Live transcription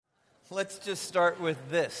Let's just start with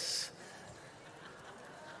this.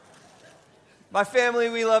 My family,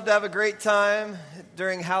 we love to have a great time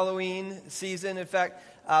during Halloween season. In fact,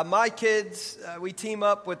 my kids, we team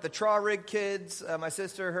up with the Trarig kids. My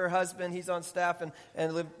sister, her husband, he's on staff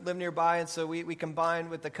and live nearby, and so we combine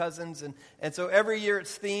with the cousins. And so every year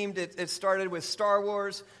it's themed. It started with Star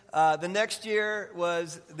Wars. The next year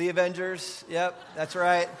was the Avengers. Yep, that's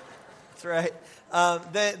right. That's right.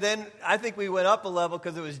 Then I think we went up a level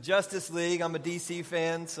because it was Justice League. I'm a DC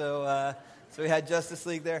fan, so we had Justice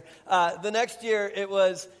League there. The next year it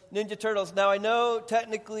was Ninja Turtles. Now I know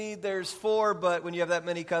technically there's 4, but when you have that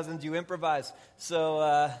many cousins, you improvise.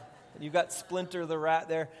 So you got Splinter the Rat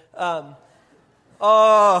there.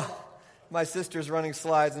 My sister's running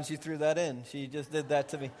slides and she threw that in. She just did that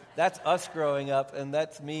to me. That's us growing up, and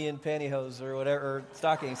that's me in pantyhose or whatever, or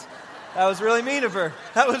stockings. That was really mean of her.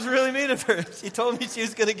 She told me she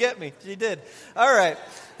was going to get me. She did. All right.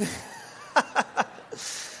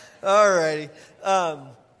 All righty.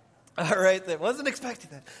 All right. Then. Wasn't expecting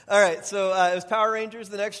that. All right. So it was Power Rangers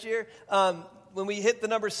the next year. When we hit the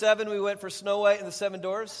number 7, we went for Snow White and the 7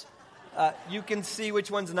 Dwarfs. You can see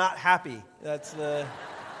which one's not happy. That's the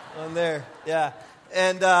one there. Yeah.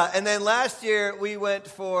 And then last year we went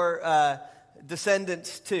for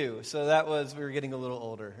Descendants 2. So that was, we were getting a little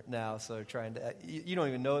older now, so trying to, you don't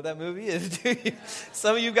even know what that movie is, do you?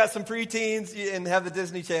 Some of you got some preteens and have the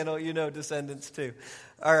Disney Channel, you know Descendants 2.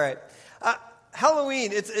 All right.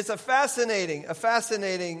 Halloween, it's a fascinating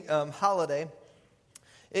holiday.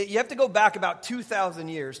 You have to go back about 2,000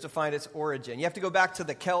 years to find its origin. You have to go back to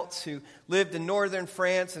the Celts who lived in northern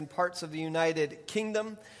France and parts of the United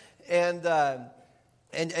Kingdom. And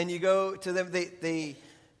you go to them,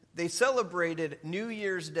 they celebrated New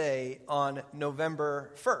Year's Day on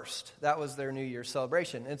November 1st. That was their New Year's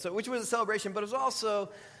celebration. And so, which was a celebration, but it was also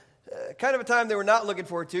kind of a time they were not looking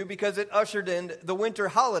forward to because it ushered in the winter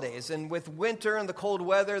holidays. And with winter and the cold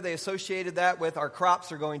weather, they associated that with our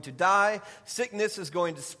crops are going to die, sickness is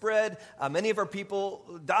going to spread. Many of our people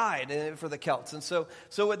died for the Celts. And so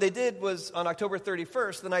what they did was on October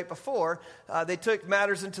 31st, the night before, they took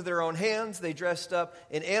matters into their own hands. They dressed up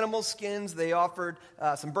in animal skins. They offered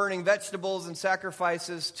some burning vegetables and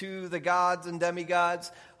sacrifices to the gods and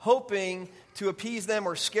demigods, hoping to appease them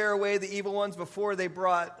or scare away the evil ones before they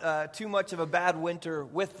brought too much of a bad winter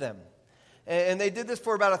with them. And they did this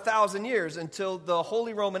for about 1,000 years until the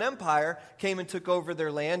Holy Roman Empire came and took over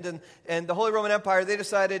their land. And the Holy Roman Empire, they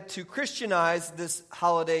decided to Christianize this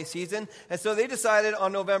holiday season. And so they decided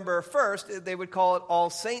on November 1st, they would call it All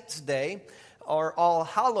Saints' Day or All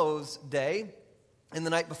Hallows' Day. And the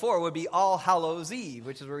night before would be All Hallows' Eve,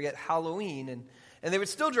 which is where we get Halloween. And they would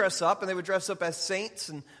still dress up, and they would dress up as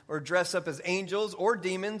saints or dress up as angels or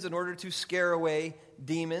demons in order to scare away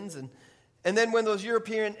demons. And then when those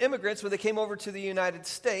European immigrants, when they came over to the United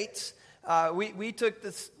States, we took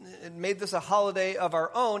this and made this a holiday of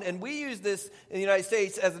our own, and we used this in the United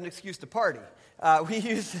States as an excuse to party. We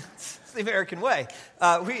used it's the American way.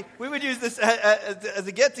 We would use this as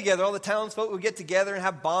a get-together. All the townsfolk would get together and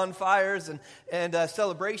have bonfires and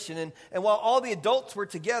celebration. And while all the adults were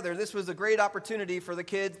together, this was a great opportunity for the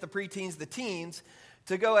kids, the preteens, the teens,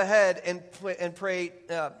 to go ahead and play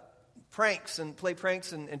pranks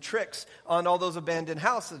and tricks on all those abandoned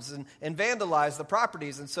houses and vandalize the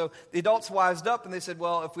properties. And so the adults wised up and they said,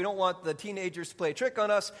 well, if we don't want the teenagers to play a trick on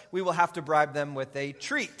us, we will have to bribe them with a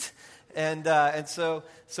treat. And so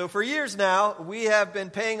for years now, we have been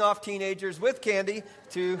paying off teenagers with candy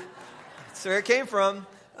that's where it came from,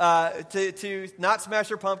 to not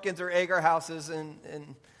smash our pumpkins or egg our houses,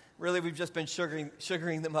 and really we've just been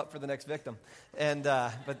sugaring them up for the next victim.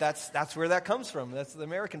 But that's where that comes from. That's the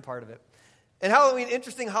American part of it. And Halloween,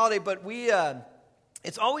 interesting holiday, but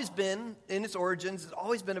it's always been, in its origins, it's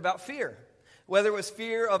always been about fear. Whether it was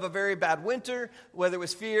fear of a very bad winter, whether it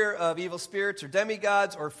was fear of evil spirits or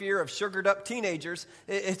demigods, or fear of sugared-up teenagers,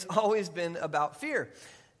 it's always been about fear.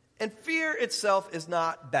 And fear itself is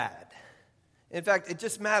not bad. In fact, it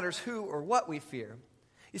just matters who or what we fear.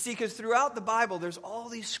 You see, because throughout the Bible, there's all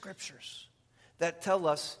these scriptures that tell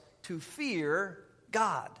us to fear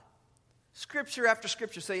God. Scripture after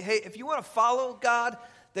scripture say, hey, if you want to follow God,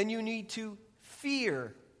 then you need to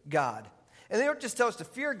fear God. And they don't just tell us to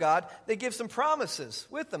fear God, they give some promises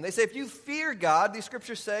with them. They say if you fear God, these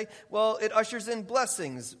scriptures say, well, it ushers in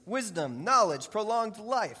blessings, wisdom, knowledge, prolonged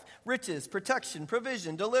life, riches, protection,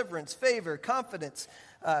 provision, deliverance, favor, confidence,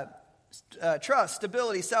 trust,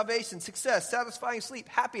 stability, salvation, success, satisfying sleep,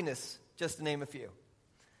 happiness, just to name a few.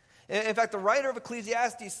 In fact, the writer of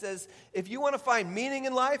Ecclesiastes says, if you want to find meaning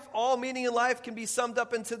in life, all meaning in life can be summed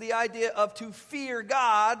up into the idea of to fear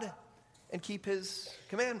God and keep his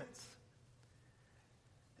commandments.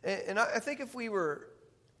 And I think if we were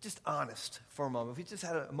just honest for a moment, if we just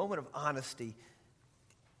had a moment of honesty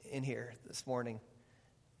in here this morning,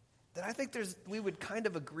 then I think we would kind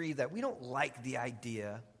of agree that we don't like the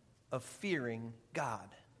idea of fearing God.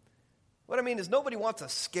 What I mean is nobody wants a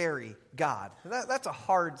scary God. That's a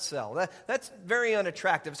hard sell. That's very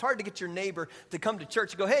unattractive. It's hard to get your neighbor to come to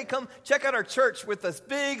church and go, hey, come check out our church with this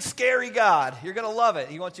big, scary God. You're going to love it.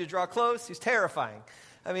 He wants you to draw close. He's terrifying.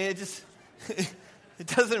 I mean, it just it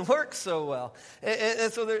doesn't work so well.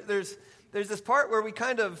 And so there's this part where we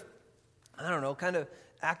kind of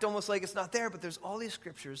act almost like it's not there, but there's all these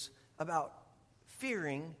scriptures about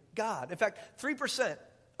fearing God. In fact, 3%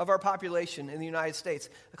 of our population in the United States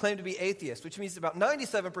claim to be atheists, which means about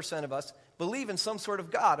 97% of us believe in some sort of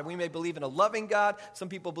God. And we may believe in a loving God. Some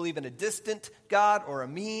people believe in a distant God or a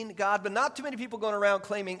mean God, but not too many people going around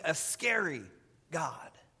claiming a scary God.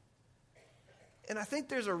 And I think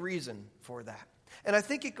there's a reason for that. And I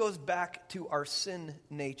think it goes back to our sin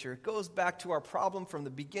nature. It goes back to our problem from the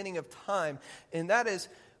beginning of time, and that is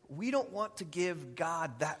we don't want to give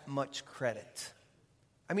God that much credit.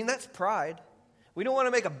 I mean, that's pride. We don't want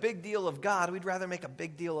to make a big deal of God. We'd rather make a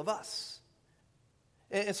big deal of us.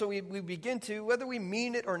 And so we begin to, whether we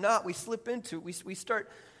mean it or not, we slip into it. We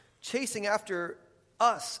start chasing after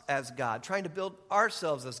us as God, trying to build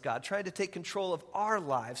ourselves as God, trying to take control of our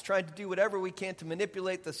lives, trying to do whatever we can to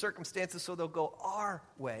manipulate the circumstances so they'll go our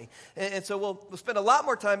way. And so we'll spend a lot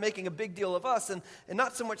more time making a big deal of us and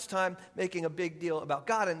not so much time making a big deal about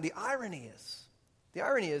God. And the irony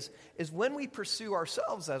is when we pursue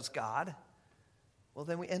ourselves as God, well,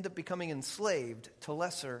 then we end up becoming enslaved to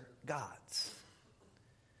lesser gods.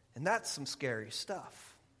 And that's some scary stuff.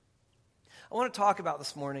 I want to talk about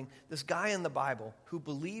this morning this guy in the Bible who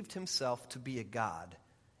believed himself to be a god.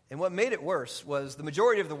 And what made it worse was the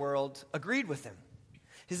majority of the world agreed with him.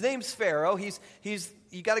 His name's Pharaoh.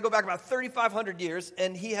 You got to go back about 3,500 years,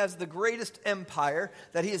 and he has the greatest empire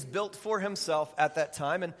that he has built for himself at that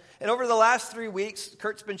time. And over the last 3 weeks,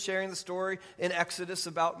 Kurt's been sharing the story in Exodus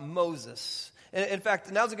about Moses. And in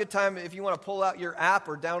fact, now's a good time if you want to pull out your app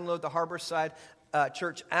or download the Harborside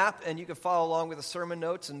Church app, and you can follow along with the sermon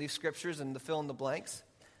notes and these scriptures and the fill in the blanks.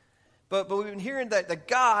 But we've been hearing that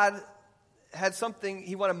God had something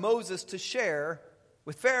he wanted Moses to share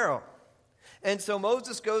with Pharaoh. And so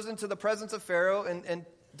Moses goes into the presence of Pharaoh and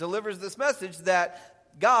delivers this message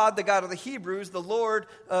that God, the God of the Hebrews, the Lord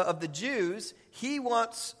of the Jews, he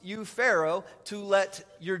wants you, Pharaoh, to let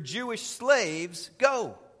your Jewish slaves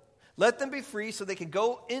go. Let them be free so they can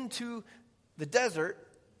go into the desert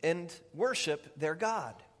and worship their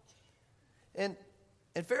God. And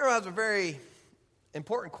Pharaoh has a very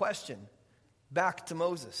important question back to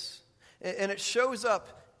Moses. And it shows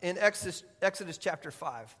up in Exodus chapter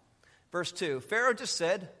 5, verse 2. Pharaoh just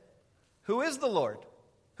said, "Who is the Lord?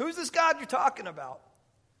 Who's this God you're talking about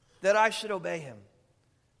that I should obey him?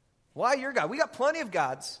 Why your God? We got plenty of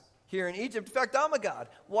gods here in Egypt. In fact, I'm a god.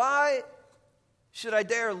 Why should I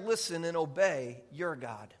dare listen and obey your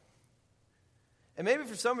God?" And maybe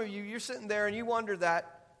for some of you, you're sitting there and you wonder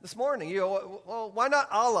that this morning. You go, well, why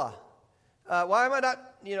not Allah? Why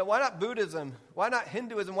not Buddhism? Why not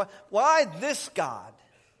Hinduism? Why this God?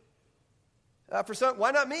 For some,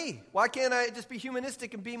 why not me? Why can't I just be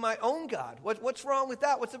humanistic and be my own God? What's wrong with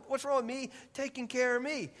that? What's wrong with me taking care of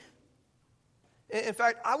me? In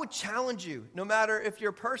fact, I would challenge you, no matter if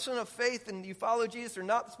you're a person of faith and you follow Jesus or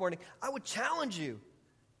not this morning, I would challenge you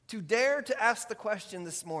to dare to ask the question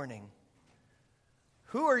this morning,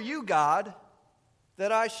 who are you, God,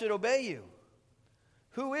 that I should obey you?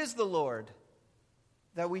 Who is the Lord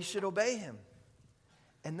that we should obey him?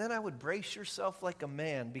 And then I would brace yourself like a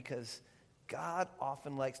man, because God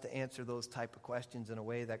often likes to answer those type of questions in a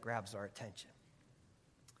way that grabs our attention.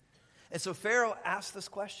 And so Pharaoh asked this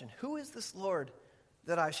question, who is this Lord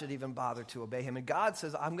that I should even bother to obey him? And God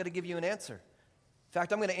says, I'm going to give you an answer. In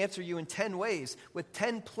fact, I'm going to answer you in 10 ways with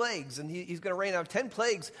 10 plagues. And he's going to rain out 10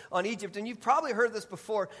 plagues on Egypt. And you've probably heard this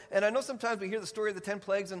before. And I know sometimes we hear the story of the 10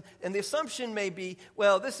 plagues. And the assumption may be,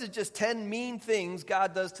 well, this is just 10 mean things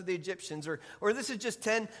God does to the Egyptians. Or this is just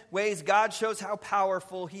 10 ways God shows how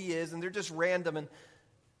powerful he is. And they're just random.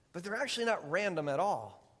 But they're actually not random at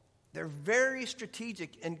all. They're very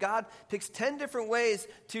strategic, and God picks 10 different ways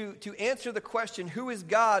to answer the question, who is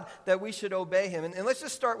God that we should obey him? And let's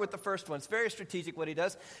just start with the first one. It's very strategic what he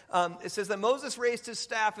does. It says that Moses raised his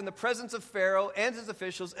staff in the presence of Pharaoh and his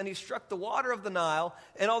officials, and he struck the water of the Nile,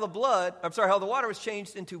 and all the water was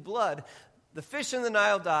changed into blood. The fish in the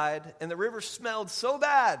Nile died, and the river smelled so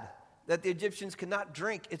bad that the Egyptians could not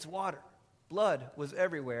drink its water. Blood was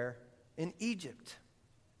everywhere in Egypt.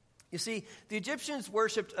 You see, the Egyptians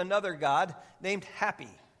worshipped another god named Hapi.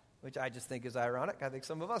 which I just think is ironic. I think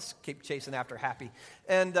some of us keep chasing after Happy.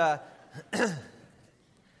 And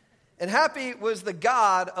and Happy was the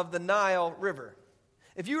god of the Nile River.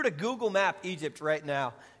 If you were to Google map Egypt right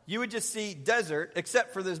now, you would just see desert,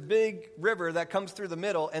 except for this big river that comes through the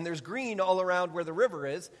middle, and there's green all around where the river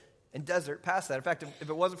is, and desert past that. In fact, if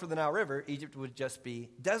it wasn't for the Nile River, Egypt would just be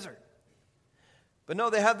desert. But no,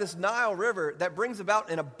 they have this Nile River that brings about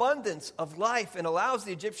an abundance of life and allows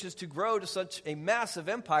the Egyptians to grow to such a massive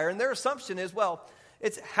empire. And their assumption is, well,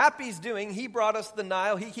 it's Happy's doing. He brought us the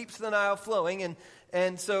Nile. He keeps the Nile flowing.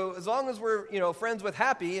 And so as long as we're, friends with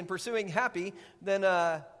Happy and pursuing Happy, then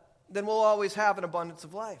we'll always have an abundance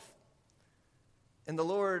of life. And the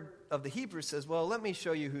Lord of the Hebrews says, well, let me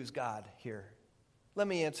show you who's God here. Let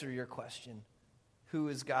me answer your question. Who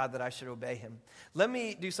is God that I should obey him? Let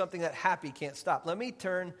me do something that Happy can't stop. Let me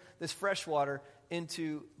turn this fresh water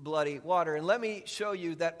into bloody water. And let me show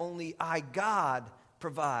you that only I, God,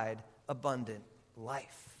 provide abundant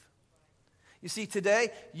life. You see,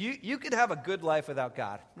 today, you could have a good life without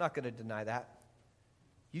God. I'm not going to deny that.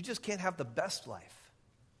 You just can't have the best life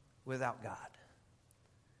without God.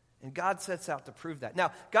 And God sets out to prove that.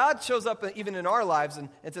 Now, God shows up even in our lives and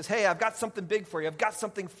says, hey, I've got something big for you. I've got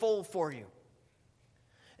something full for you.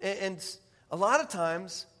 And a lot of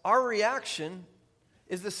times, our reaction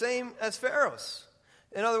is the same as Pharaoh's.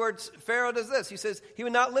 In other words, Pharaoh does this. He says he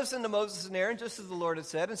would not listen to Moses and Aaron, just as the Lord had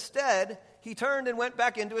said. Instead, he turned and went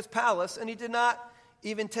back into his palace, and he did not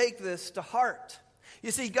even take this to heart. You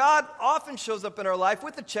see, God often shows up in our life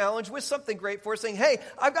with a challenge, with something great for us, saying, hey,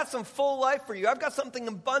 I've got some full life for you. I've got something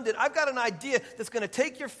abundant. I've got an idea that's going to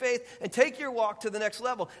take your faith and take your walk to the next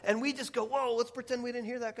level. And we just go, whoa, let's pretend we didn't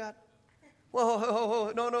hear that, God.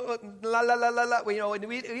 Whoa, no, la, la, la, la, la. I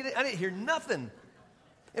didn't hear nothing.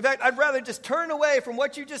 In fact, I'd rather just turn away from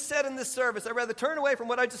what you just said in this service. I'd rather turn away from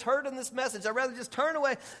what I just heard in this message. I'd rather just turn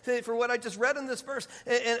away from what I just read in this verse.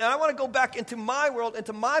 And I want to go back into my world,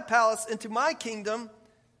 into my palace, into my kingdom,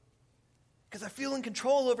 because I feel in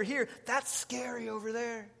control over here. That's scary over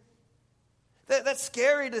there. That's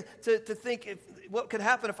scary to think what could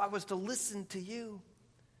happen if I was to listen to you.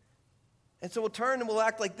 And so we'll turn and we'll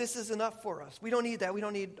act like this is enough for us. We don't need that. We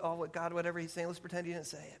don't need all what God, whatever he's saying. Let's pretend he didn't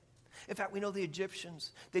say it. In fact, we know the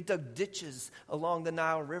Egyptians, they dug ditches along the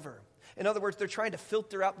Nile River. In other words, they're trying to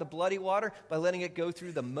filter out the bloody water by letting it go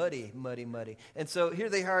through the muddy. And so here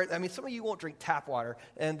they are. I mean, some of you won't drink tap water.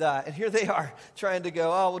 And here they are trying to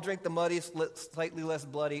go, we'll drink the muddiest, slightly less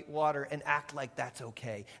bloody water and act like that's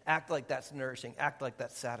okay. Act like that's nourishing. Act like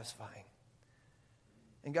that's satisfying.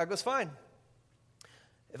 And God goes, fine.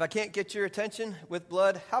 If I can't get your attention with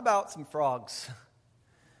blood, how about some frogs?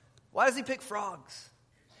 Why does he pick frogs?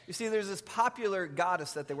 You see, there's this popular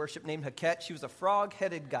goddess that they worship named Heket. She was a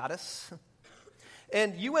frog-headed goddess.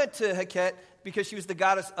 And you went to Heket because she was the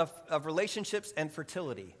goddess of relationships and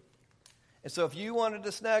fertility. And so if you wanted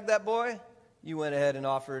to snag that boy, you went ahead and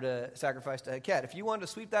offered a sacrifice to Heket. If you wanted to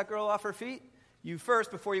sweep that girl off her feet, you first,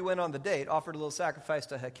 before you went on the date, offered a little sacrifice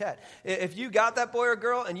to Heket. If you got that boy or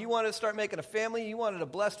girl and you wanted to start making a family, you wanted a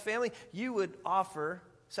blessed family, you would offer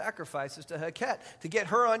sacrifices to Heket to get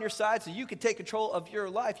her on your side so you could take control of your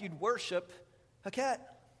life. You'd worship Heket.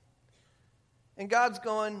 And God's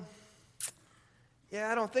going, yeah,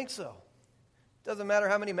 I don't think so. Doesn't matter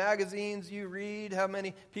how many magazines you read, how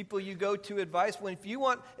many people you go to advice. If you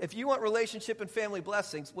want relationship and family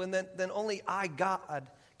blessings, then only I, God,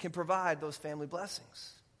 can provide those family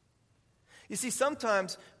blessings. You see,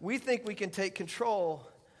 sometimes we think we can take control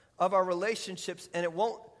of our relationships and it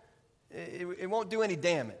won't do any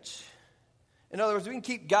damage. In other words, we can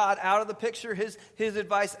keep God out of the picture, his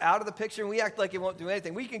advice out of the picture, and we act like it won't do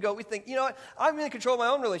anything. We think, you know what, I'm in control of my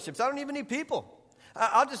own relationships. I don't even need people.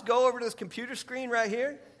 I'll just go over to this computer screen right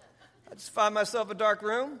here. I just find myself a dark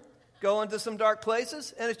room, go into some dark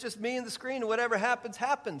places, and it's just me and the screen, and whatever happens,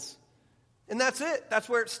 happens. And that's it. That's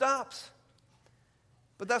where it stops.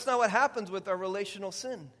 But that's not what happens with our relational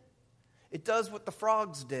sin. It does what the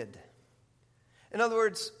frogs did. In other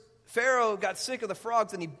words, Pharaoh got sick of the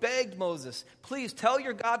frogs and he begged Moses, please tell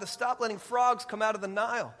your God to stop letting frogs come out of the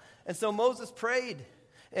Nile. And so Moses prayed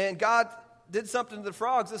and God did something to the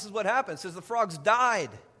frogs. This is what happened. It says the frogs died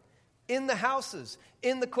in the houses,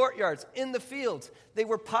 in the courtyards, in the fields. They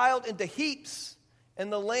were piled into heaps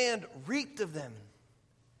and the land reeked of them.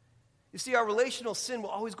 You see, our relational sin will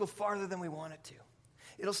always go farther than we want it to.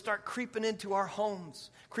 It'll start creeping into our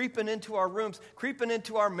homes, creeping into our rooms, creeping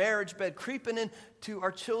into our marriage bed, creeping into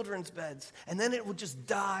our children's beds. And then it will just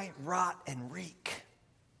die, rot, and reek.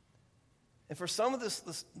 And for some of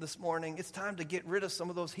this morning, it's time to get rid of some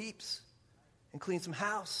of those heaps and clean some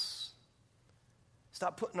house.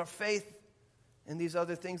 Stop putting our faith and these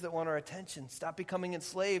other things that want our attention. Stop becoming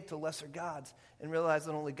enslaved to lesser gods and realize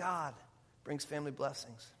that only God brings family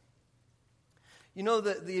blessings. You know,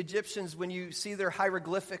 the Egyptians, when you see their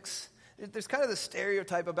hieroglyphics, there's kind of the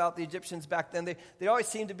stereotype about the Egyptians back then. They always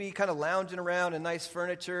seem to be kind of lounging around in nice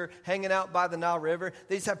furniture, hanging out by the Nile River.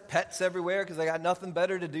 They just have pets everywhere because they got nothing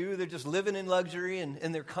better to do. They're just living in luxury and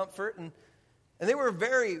in their comfort. And they were a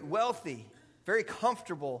very wealthy, very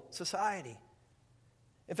comfortable society.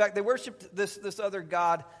 In fact, they worshipped this other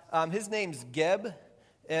god. His name's Geb,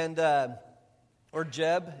 and or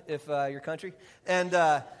Jeb, if your country. And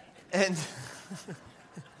it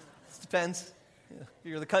depends.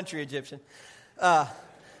 You're the country Egyptian. And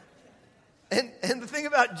the thing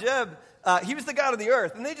about Jeb, he was the god of the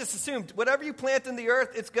earth. And they just assumed whatever you plant in the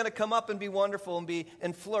earth, it's going to come up and be wonderful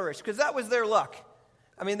and flourish. Because that was their luck.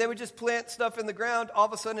 I mean, they would just plant stuff in the ground. All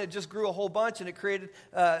of a sudden, it just grew a whole bunch. And it created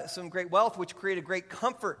some great wealth, which created great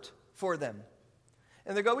comfort for them.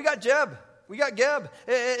 And they go, we got Jeb. We got Geb.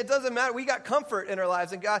 It doesn't matter. We got comfort in our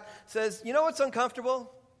lives. And God says, you know what's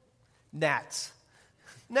uncomfortable? Gnats.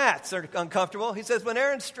 Gnats are uncomfortable. He says, when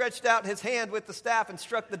Aaron stretched out his hand with the staff and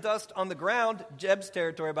struck the dust on the ground, Jeb's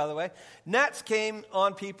territory, by the way, gnats came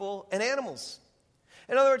on people and animals.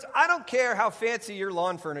 In other words, I don't care how fancy your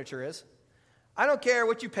lawn furniture is. I don't care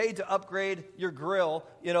what you paid to upgrade your grill,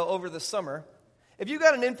 over the summer. If you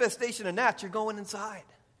got an infestation of gnats, you're going inside.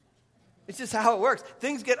 It's just how it works.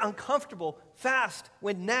 Things get uncomfortable fast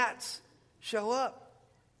when gnats show up.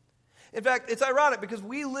 In fact, it's ironic because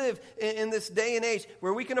we live in this day and age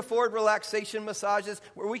where we can afford relaxation massages,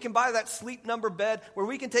 where we can buy that sleep number bed, where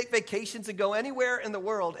we can take vacations and go anywhere in the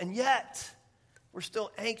world, and yet we're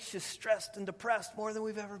still anxious, stressed, and depressed more than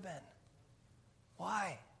we've ever been.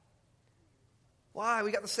 Why? Why?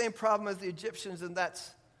 We got the same problem as the Egyptians, and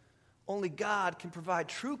that's only God can provide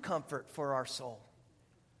true comfort for our soul.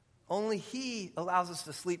 Only He allows us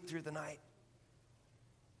to sleep through the night.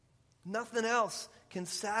 Nothing else can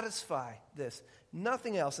satisfy this.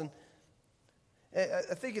 Nothing else. And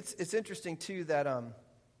I think it's interesting, too, that,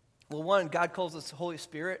 one, God calls us Holy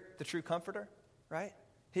Spirit, the true comforter, right?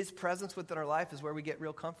 His presence within our life is where we get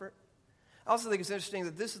real comfort. I also think it's interesting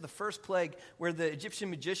that this is the first plague where the Egyptian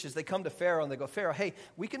magicians, they come to Pharaoh and they go, Pharaoh, hey,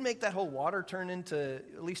 we can make that whole water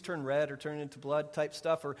at least turn red or turn into blood type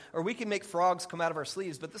stuff, or we can make frogs come out of our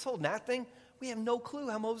sleeves. But this whole gnat thing, we have no clue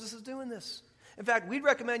how Moses is doing this. In fact, we'd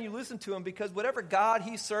recommend you listen to him because whatever God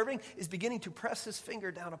he's serving is beginning to press his finger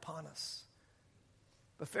down upon us.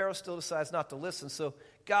 But Pharaoh still decides not to listen, so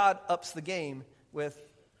God ups the game with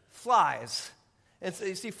flies. And so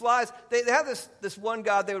you see, flies, they have this one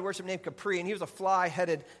god they would worship named Capri, and he was a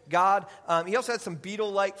fly-headed god. He also had some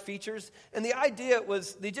beetle-like features. And the idea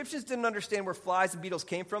was the Egyptians didn't understand where flies and beetles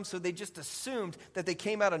came from, so they just assumed that they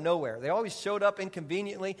came out of nowhere. They always showed up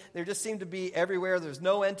inconveniently. They just seemed to be everywhere. There's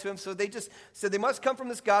no end to them. So they just said they must come from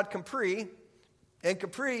this god Capri, and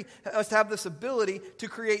Capri must have this ability to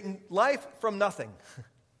create life from nothing.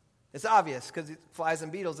 It's obvious because it's flies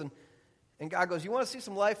and beetles. And God goes, you want to see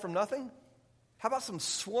some life from nothing? How about some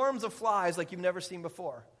swarms of flies like you've never seen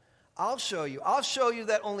before? I'll show you. I'll show you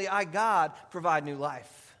that only I, God, provide new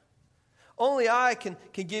life. Only I can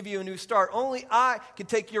give you a new start. Only I can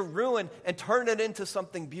take your ruin and turn it into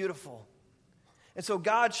something beautiful. And so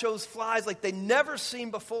God shows flies like they never seen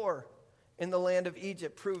before in the land of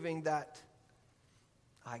Egypt, proving that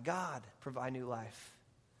I, God, provide new life.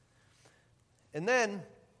 And then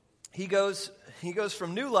He goes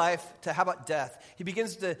from new life to how about death?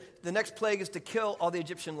 The next plague is to kill all the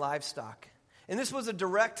Egyptian livestock. And this was a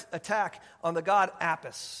direct attack on the god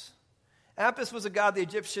Apis. Apis was a god the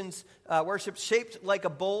Egyptians worshipped, shaped like a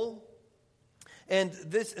bowl. And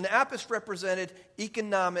Apis represented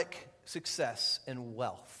economic success and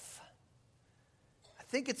wealth. I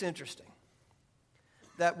think it's interesting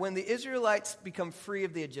that when the Israelites become free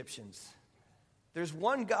of the Egyptians, there's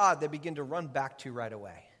one god they begin to run back to right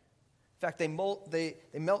away. In fact, they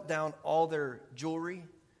melt down all their jewelry,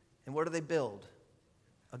 and what do they build?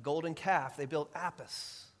 A golden calf. They build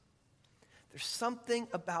Apis. There's something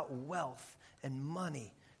about wealth and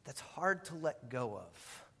money that's hard to let go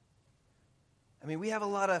of. I mean, we have a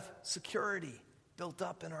lot of security built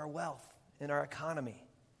up in our wealth, in our economy.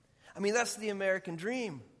 I mean, that's the American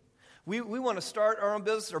dream. We want to start our own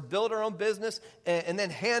business or build our own business and then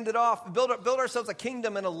hand it off, build ourselves a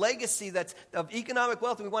kingdom and a legacy that's of economic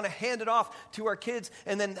wealth, and we want to hand it off to our kids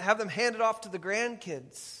and then have them hand it off to the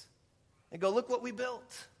grandkids and go, look what we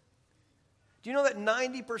built. Do you know that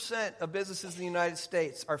 90% of businesses in the United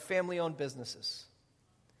States are family-owned businesses?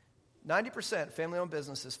 90% family-owned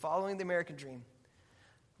businesses following the American dream.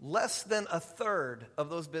 less than a third of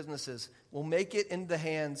those businesses will make it into the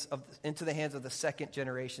hands of the second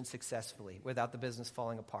generation successfully without the business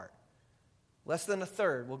falling apart. Less than a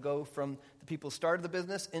third will go from the people who started the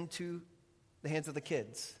business into the hands of the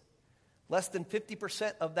kids. Less than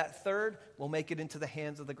 50% of that third will make it into the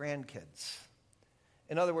hands of the grandkids.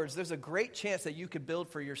 In other words, there's a great chance that you could build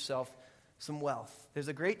for yourself some wealth. There's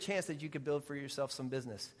a great chance that you could build for yourself some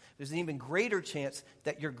business. There's an even greater chance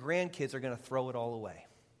that your grandkids are going to throw it all away.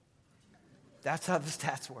 That's how the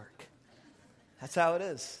stats work. That's how it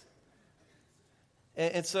is.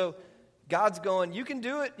 And so God's going, you can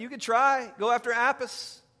do it. You can try. Go after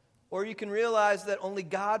Apis. Or you can realize that only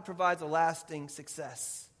God provides a lasting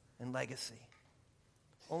success and legacy.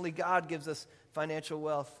 Only God gives us financial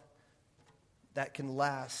wealth that can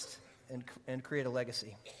last and create a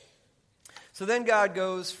legacy. So then God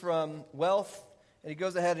goes from wealth, and he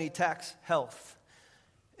goes ahead and he attacks health.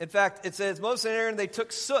 In fact, it says, Moses and Aaron, they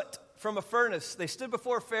took soot from a furnace. They stood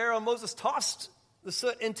before Pharaoh, and Moses tossed the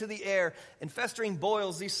soot into the air, and festering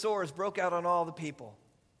boils, these sores, broke out on all the people.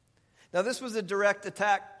 Now, this was a direct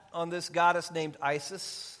attack on this goddess named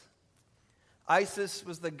Isis. Isis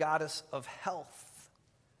was the goddess of health.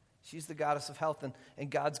 She's the goddess of health,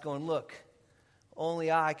 and God's going, look,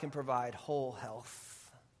 only I can provide whole health.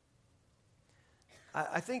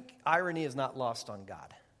 I think irony is not lost on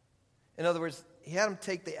God. In other words, he had him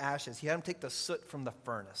take the ashes. He had him take the soot from the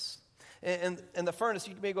furnace. And the furnace,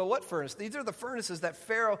 you may go, what furnace? These are the furnaces that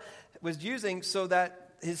Pharaoh was using so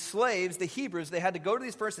that his slaves, the Hebrews, they had to go to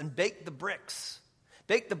these furnaces and bake the bricks.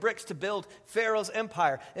 Bake the bricks to build Pharaoh's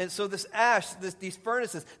empire. And so this ash, these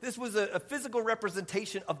furnaces, this was a physical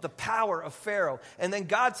representation of the power of Pharaoh. And then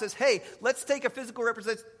God says, hey, let's take a physical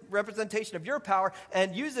representation of your power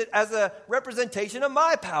and use it as a representation of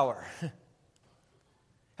my power.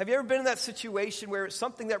 Have you ever been in that situation where it's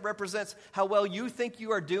something that represents how well you think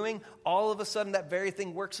you are doing, all of a sudden that very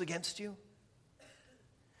thing works against you?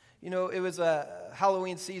 You know, it was a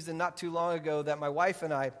Halloween season not too long ago that my wife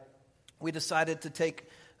and I, we decided to take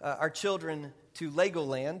our children to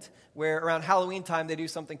Legoland, where around Halloween time they do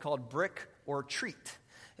something called Brick or Treat.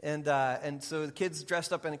 And so the kids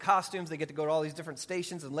dressed up in costumes, they get to go to all these different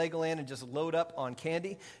stations in Legoland and just load up on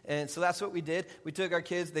candy. And so that's what we did. We took our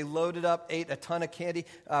kids, they loaded up, ate a ton of candy,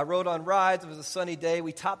 rode on rides. It was a sunny day.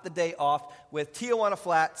 We topped the day off with Tijuana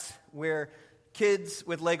Flats, where kids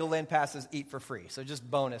with Legoland passes eat for free. So just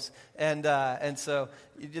bonus. And so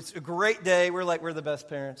it's a great day. We're the best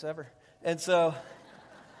parents ever. And so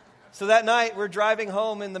that night we're driving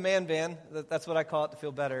home in the man van. That's what I call it to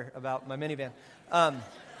feel better about my minivan.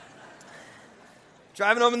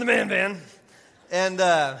 Driving home in the man van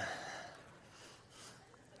and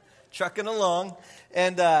trucking along.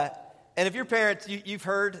 And if you're parents, you've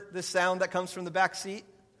heard this sound that comes from the back seat,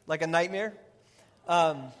 like a nightmare.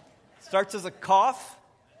 Starts as a cough,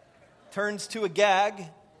 turns to a gag,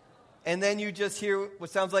 and then you just hear what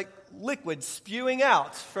sounds like liquid spewing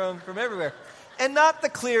out from everywhere. And not the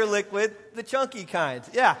clear liquid, the chunky kind.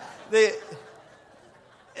 Yeah.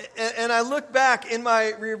 And I look back in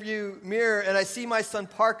my rearview mirror, and I see my son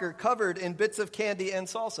Parker covered in bits of candy and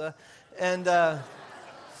salsa. And,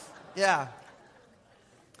 yeah.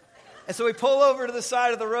 And so we pull over to the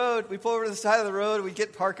side of the road. We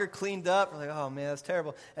get Parker cleaned up. We're like, oh, man, that's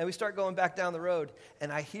terrible. And we start going back down the road,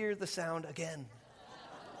 and I hear the sound again.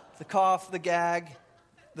 The cough, the gag,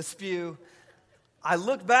 the spew. I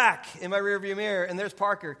look back in my rearview mirror, and there's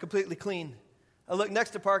Parker, completely clean. I look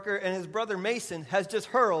next to Parker, and his brother Mason has just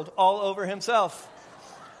hurled all over himself.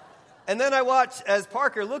 And then I watch as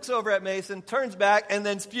Parker looks over at Mason, turns back, and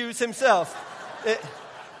then spews himself.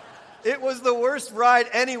 It was the worst ride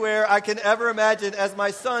anywhere I can ever imagine, as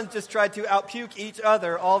my sons just tried to outpuke each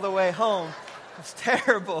other all the way home. It's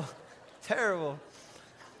terrible, terrible.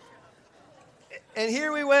 And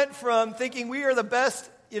here we went from thinking we are the best,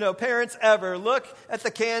 parents ever. Look at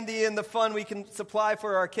the candy and the fun we can supply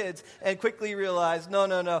for our kids, and quickly realize,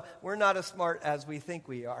 no, we're not as smart as we think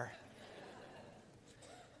we are.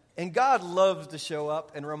 And God loves to show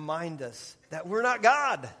up and remind us that we're not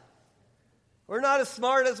God. We're not as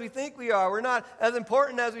smart as we think we are. We're not as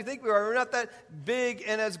important as we think we are. We're not that big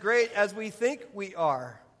and as great as we think we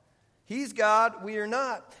are. He's God, we are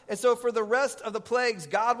not. And so for the rest of the plagues,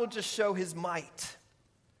 God will just show his might.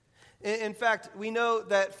 In fact, we know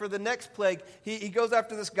that for the next plague, he goes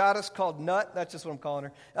after this goddess called Nut. That's just what I'm calling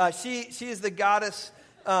her. She is the goddess.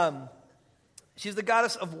 She's the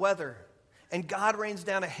goddess of weather, and God rains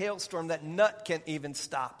down a hailstorm that Nut can't even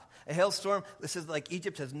stop. A hailstorm, this is like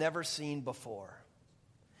Egypt has never seen before.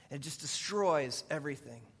 And it just destroys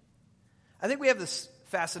everything. I think we have this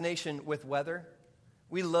fascination with weather.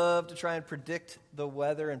 We love to try and predict the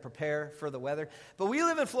weather and prepare for the weather. But we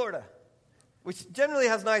live in Florida, which generally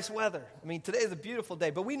has nice weather. I mean, today is a beautiful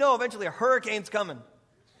day, but we know eventually a hurricane's coming.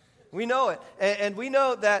 We know it. And we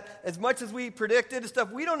know that as much as we predicted and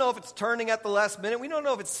stuff, we don't know if it's turning at the last minute. We don't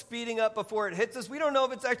know if it's speeding up before it hits us. We don't know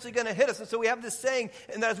if it's actually going to hit us. And so we have this saying,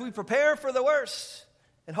 and that as we prepare for the worst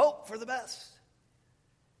and hope for the best.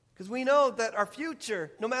 Because we know that our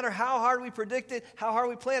future, no matter how hard we predict it, how hard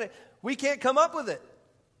we plan it, we can't come up with it.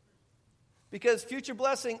 Because future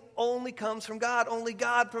blessing only comes from God. Only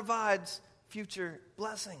God provides future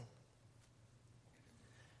blessing.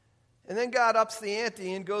 And then God ups the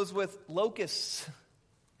ante and goes with locusts.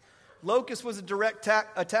 Locust was a direct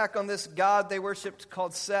attack on this god they worshipped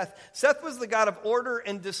called Seth. Seth was the god of order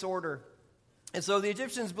and disorder. And so the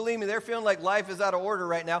Egyptians, believe me, they're feeling like life is out of order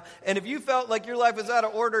right now. And if you felt like your life was out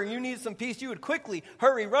of order and you needed some peace, you would quickly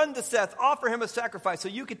hurry, run to Seth, offer him a sacrifice so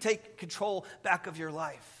you could take control back of your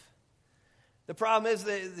life. The problem is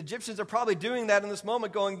the Egyptians are probably doing that in this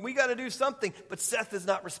moment, going, we got to do something, but Seth is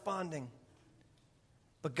not responding.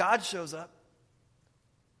 But God shows up.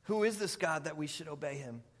 Who is this God that we should obey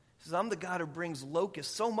him? He says, I'm the God who brings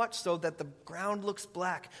locusts, so much so that the ground looks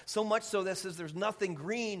black, so much so that says there's nothing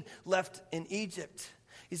green left in Egypt.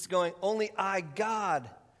 He's going, only I, God,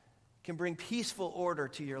 can bring peaceful order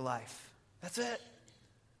to your life. That's it.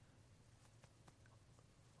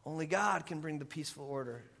 Only God can bring the peaceful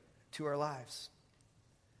order to our lives.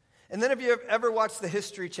 And then if you have ever watched the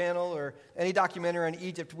History Channel or any documentary on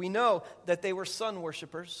Egypt, we know that they were sun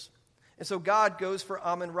worshipers. And so God goes for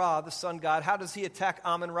Amun-Ra, the sun god. How does he attack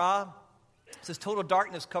Amun-Ra? It says total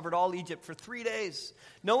darkness covered all Egypt for 3 days.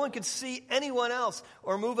 No one could see anyone else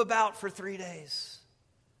or move about for 3 days.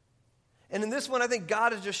 And in this one, I think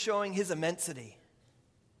God is just showing his immensity.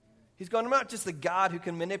 He's going, I'm not just the God who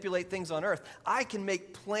can manipulate things on earth. I can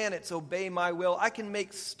make planets obey my will. I can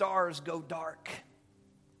make stars go dark.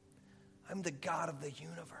 I'm the God of the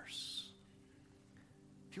universe.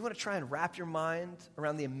 If you want to try and wrap your mind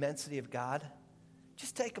around the immensity of God,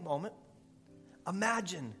 just take a moment.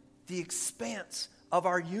 Imagine the expanse of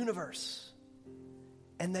our universe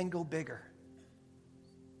and then go bigger.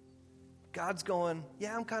 God's going,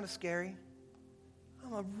 yeah, I'm kind of scary.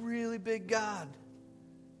 I'm a really big God.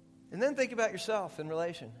 And then think about yourself in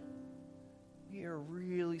relation. You're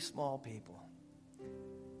really small people.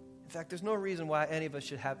 In fact, there's no reason why any of us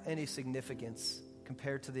should have any significance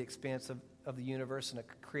compared to the expanse of the universe and a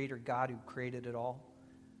creator God who created it all.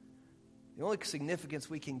 The only significance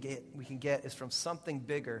we can get is from something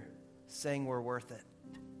bigger saying we're worth it.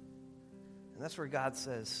 And that's where God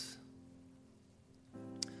says,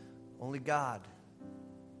 only God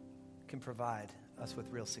can provide us with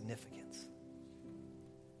real significance.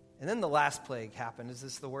 And then the last plague happened. Is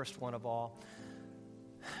this the worst one of all?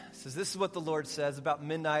 It says, this is what the Lord says, about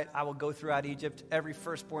midnight I will go throughout Egypt. Every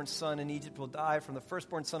firstborn son in Egypt will die, from the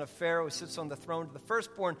firstborn son of Pharaoh who sits on the throne to the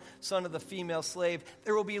firstborn son of the female slave.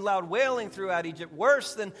 There will be loud wailing throughout Egypt,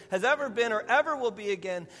 worse than has ever been or ever will be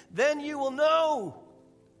again. Then you'll know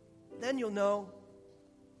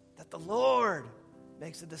that the Lord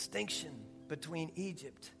makes a distinction between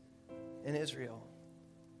Egypt and Israel.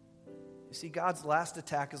 You see, God's last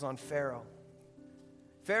attack is on Pharaoh.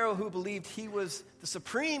 Pharaoh, who believed he was the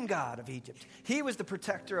supreme God of Egypt. He was the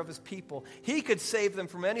protector of his people. He could save them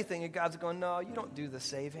from anything. And God's going, no, you don't do the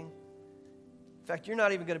saving. In fact, you're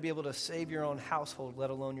not even going to be able to save your own household,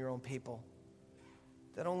 let alone your own people.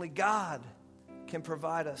 That only God can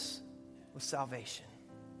provide us with salvation.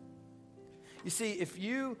 You see, if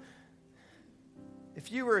you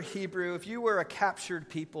were a Hebrew, if you were a captured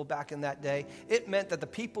people back in that day, it meant that the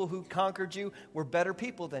people who conquered you were better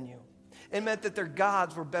people than you. It meant that their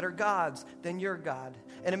gods were better gods than your God.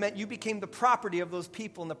 And it meant you became the property of those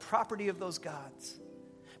people and the property of those gods.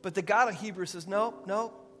 But the God of Hebrews says,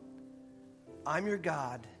 no, I'm your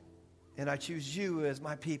God, and I choose you as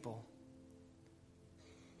my people.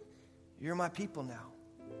 You're my people now,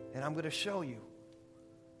 and I'm going to show you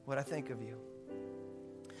what I think of you.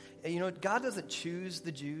 And you know, God doesn't choose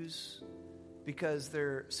the Jews because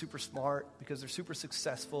they're super smart, because they're super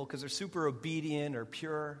successful, because they're super obedient or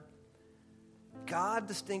pure. God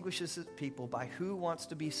distinguishes his people by who wants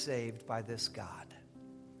to be saved by this God.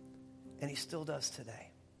 And he still does today.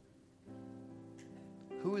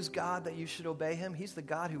 Who is God that you should obey him? He's the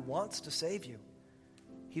God who wants to save you.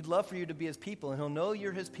 He'd love for you to be his people, and he'll know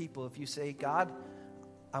you're his people if you say, God,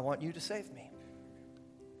 I want you to save me.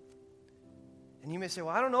 And you may say,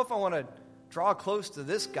 well, I don't know if I want to draw close to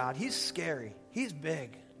this God. He's scary. He's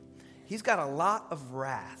big. He's got a lot of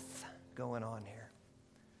wrath going on here.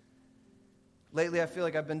 Lately, I feel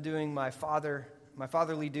like I've been doing my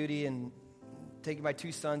fatherly duty and taking my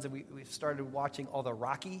two sons, and we've started watching all the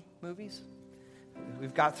Rocky movies.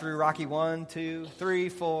 We've got through Rocky 1, 2, 3,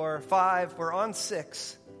 4, 5. We're on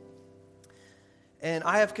 6. And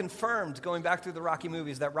I have confirmed, going back through the Rocky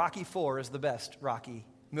movies, that Rocky 4 is the best Rocky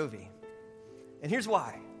movie. And here's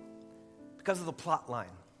why. Because of the plot line.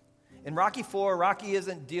 In Rocky 4, Rocky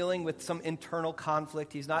isn't dealing with some internal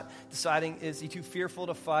conflict. He's not deciding, is he too fearful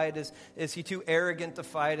to fight? Is he too arrogant to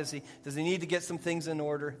fight? Does he need to get some things in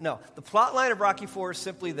order? No. The plot line of Rocky 4 is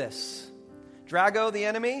simply this. Drago, the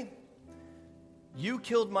enemy, you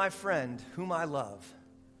killed my friend whom I love,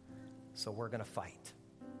 so we're going to fight.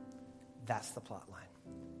 That's the plot line.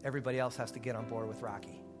 Everybody else has to get on board with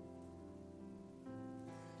Rocky.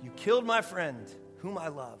 You killed my friend whom I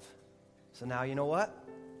love, so now you know what?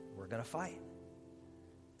 We're going to fight.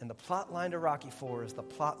 And the plot line to Rocky 4 is the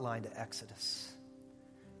plot line to Exodus.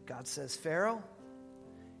 God says, Pharaoh,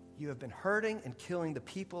 you have been hurting and killing the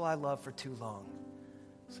people I love for too long.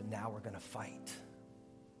 So now we're going to fight.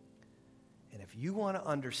 And if you want to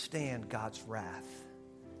understand God's wrath,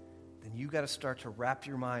 then you got to start to wrap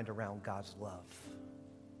your mind around God's love.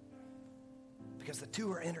 Because the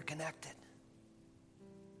two are interconnected.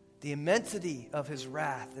 The immensity of his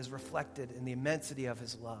wrath is reflected in the immensity of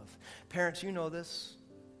his love. Parents, you know this.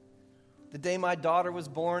 The day my daughter was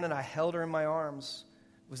born and I held her in my arms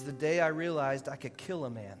was the day I realized I could kill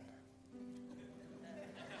a man.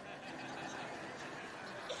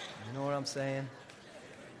 You know what I'm saying?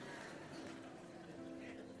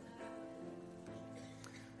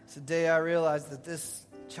 It's the day I realized that this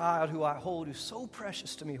child who I hold, who's so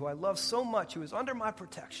precious to me, who I love so much, who is under my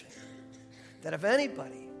protection, that if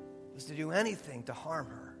anybody was to do anything to harm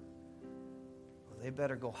her, well, they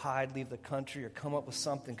better go hide, leave the country, or come up with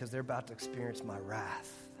something because they're about to experience my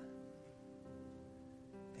wrath.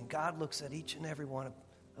 And God looks at each and every one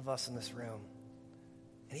of us in this room,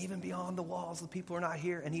 and even beyond the walls, the people who are not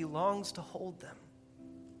here, and he longs to hold them.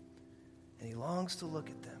 And he longs to look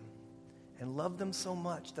at them and love them so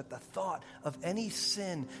much that the thought of any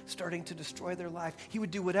sin starting to destroy their life, he would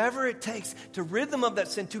do whatever it takes to rid them of that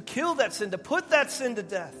sin, to kill that sin, to put that sin to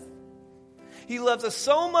death. He loves us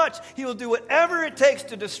so much, he will do whatever it takes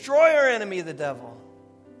to destroy our enemy, the devil.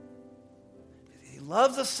 He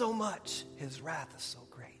loves us so much, his wrath is so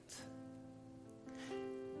great.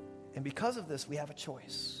 And because of this, we have a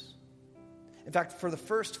choice. In fact, for the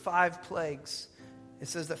first 5 plagues, it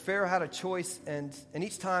says that Pharaoh had a choice, and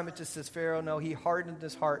each time it just says, Pharaoh, no, he hardened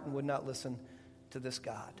his heart and would not listen to this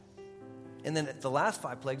God. And then at the last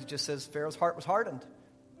 5 plagues, it just says Pharaoh's heart was hardened.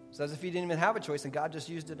 It's as if he didn't even have a choice, and God just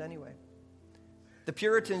used it anyway. The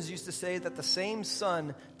Puritans used to say that the same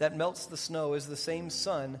sun that melts the snow is the same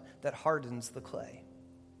sun that hardens the clay.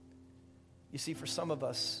 You see, for some of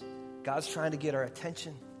us, God's trying to get our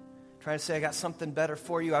attention, trying to say, I got something better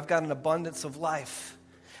for you. I've got an abundance of life.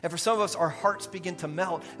 And for some of us, our hearts begin to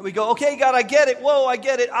melt. And we go, okay, God, I get it. Whoa, I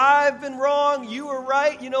get it. I've been wrong. You were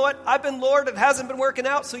right. You know what? I've been Lord. It hasn't been working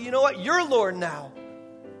out. So you know what? You're Lord now.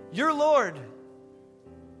 You're Lord.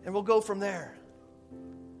 And we'll go from there.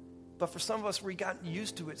 But for some of us, we've gotten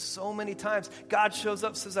used to it so many times. God shows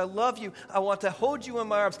up, says, I love you. I want to hold you in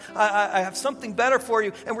my arms. I have something better for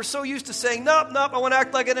you. And we're so used to saying, nope, I want to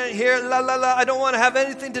act like I didn't hear. La, la, la. I don't want to have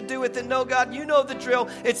anything to do with it. No, God, you know the drill.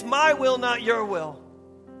 It's my will, not your will.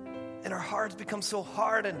 And our hearts become so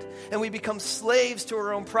hardened, and we become slaves to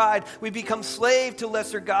our own pride. We become slave to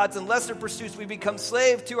lesser gods and lesser pursuits. We become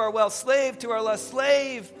slave to our wealth, slave to our lust,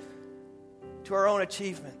 slave to our own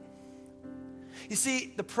achievement. You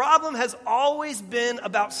see, the problem has always been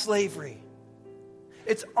about slavery.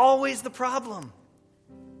 It's always the problem.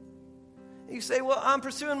 You say, well, I'm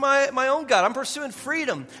pursuing my own God. I'm pursuing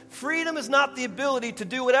freedom. Freedom is not the ability to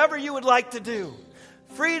do whatever you would like to do.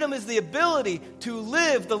 Freedom is the ability to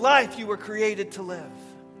live the life you were created to live.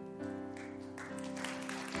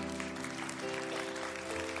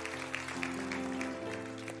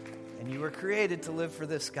 And you were created to live for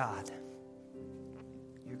this God.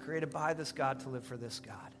 You were created by this God to live for this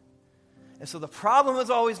God. And so the problem has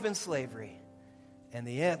always been slavery. And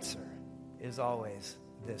the answer is always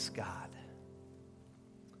this God.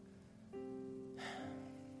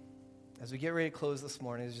 As we get ready to close this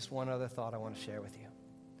morning, there's just one other thought I want to share with you.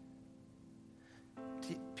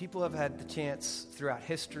 People have had the chance throughout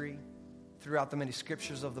history, throughout the many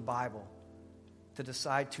scriptures of the Bible, to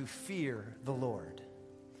decide to fear the Lord.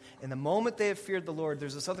 And the moment they have feared the Lord,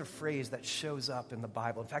 there's this other phrase that shows up in the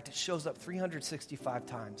Bible. In fact, it shows up 365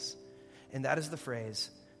 times. And that is the phrase,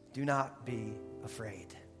 do not be afraid.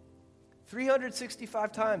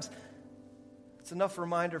 365 times. It's enough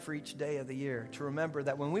reminder for each day of the year to remember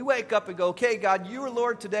that when we wake up and go, okay, God, you are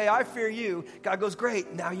Lord today, I fear you. God goes,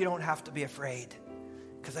 great, now you don't have to be afraid.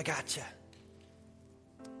 because I got you.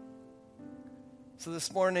 So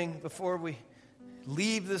this morning, before we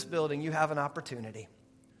leave this building, you have an opportunity.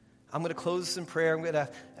 I'm going to close this in prayer.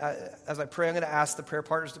 As I pray, I'm going to ask the prayer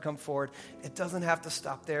partners to come forward. It doesn't have to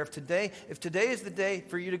stop there. If today is the day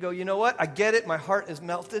for you to go, you know what? I get it. My heart is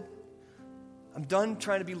melted. I'm done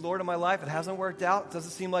trying to be Lord of my life. It hasn't worked out. It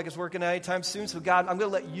doesn't seem like it's working out anytime soon. So God, I'm going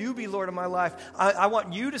to let you be Lord of my life. I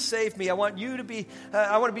want you to save me. I want to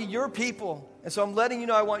be your people. And so I'm letting you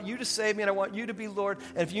know I want you to save me and I want you to be Lord.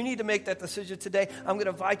 And if you need to make that decision today, I'm going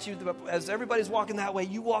to invite you, as everybody's walking that way,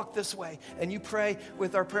 you walk this way and you pray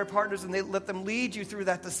with our prayer partners and they let them lead you through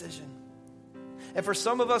that decision. And for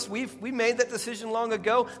some of us, we made that decision long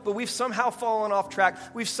ago, but we've somehow fallen off track.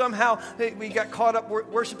 We got caught up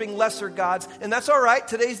worshiping lesser gods. And that's all right.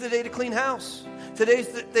 Today's the day to clean house. Today's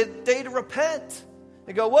the day to repent.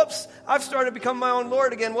 And go, whoops, I've started to become my own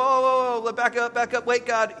Lord again. Whoa, back up. Wait,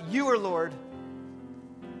 God, you are Lord.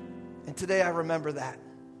 And today I remember that.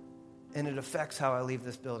 And it affects how I leave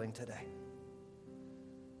this building today.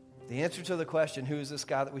 The answer to the question, who is this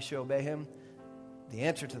God that we should obey him? The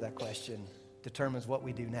answer to that question determines what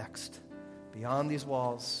we do next. Beyond these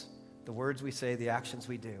walls, the words we say, the actions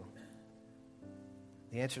we do.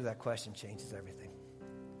 The answer to that question changes everything.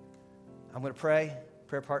 I'm going to pray.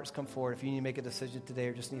 Prayer partners come forward. If you need to make a decision today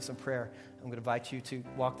or just need some prayer, I'm going to invite you to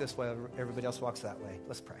walk this way. Everybody else walks that way.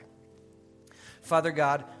 Let's pray. Father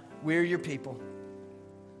God, we're your people.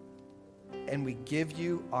 And we give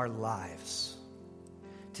you our lives.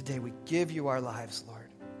 Today we give you our lives, Lord.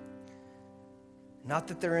 Not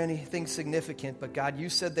that they're anything significant, but God, you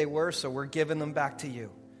said they were, so we're giving them back to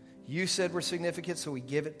you. You said we're significant, so we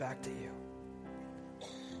give it back to you.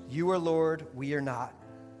 You are Lord, we are not.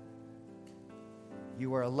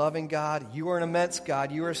 You are a loving God. You are an immense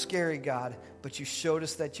God. You are a scary God, but you showed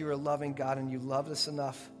us that you are a loving God and you loved us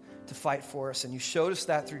enough to fight for us, and you showed us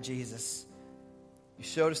that through Jesus. You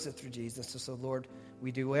showed us that through Jesus. And so, Lord,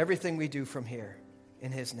 we do everything we do from here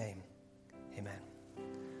in his name. Amen.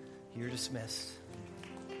 You're dismissed.